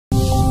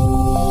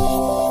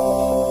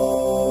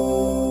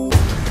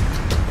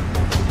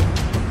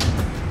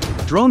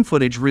Drone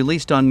footage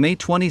released on May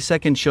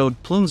 22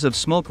 showed plumes of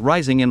smoke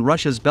rising in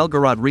Russia's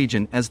Belgorod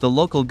region as the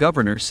local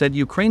governor said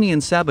Ukrainian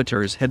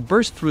saboteurs had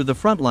burst through the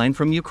front line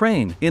from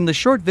Ukraine. In the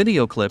short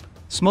video clip,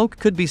 smoke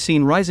could be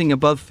seen rising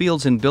above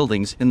fields and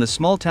buildings in the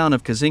small town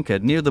of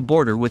Kazinka near the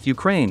border with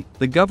Ukraine.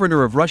 The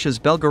governor of Russia's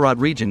Belgorod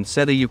region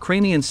said a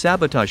Ukrainian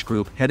sabotage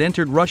group had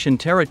entered Russian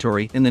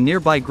territory in the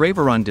nearby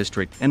Gravoron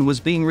district and was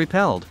being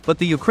repelled. But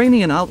the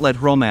Ukrainian outlet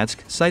Hromadsk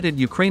cited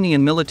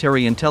Ukrainian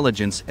military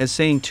intelligence as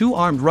saying two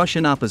armed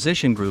Russian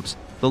opposition groups,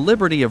 the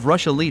Liberty of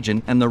Russia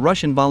Legion and the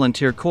Russian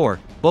Volunteer Corps,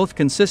 both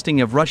consisting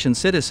of Russian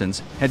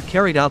citizens, had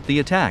carried out the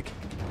attack.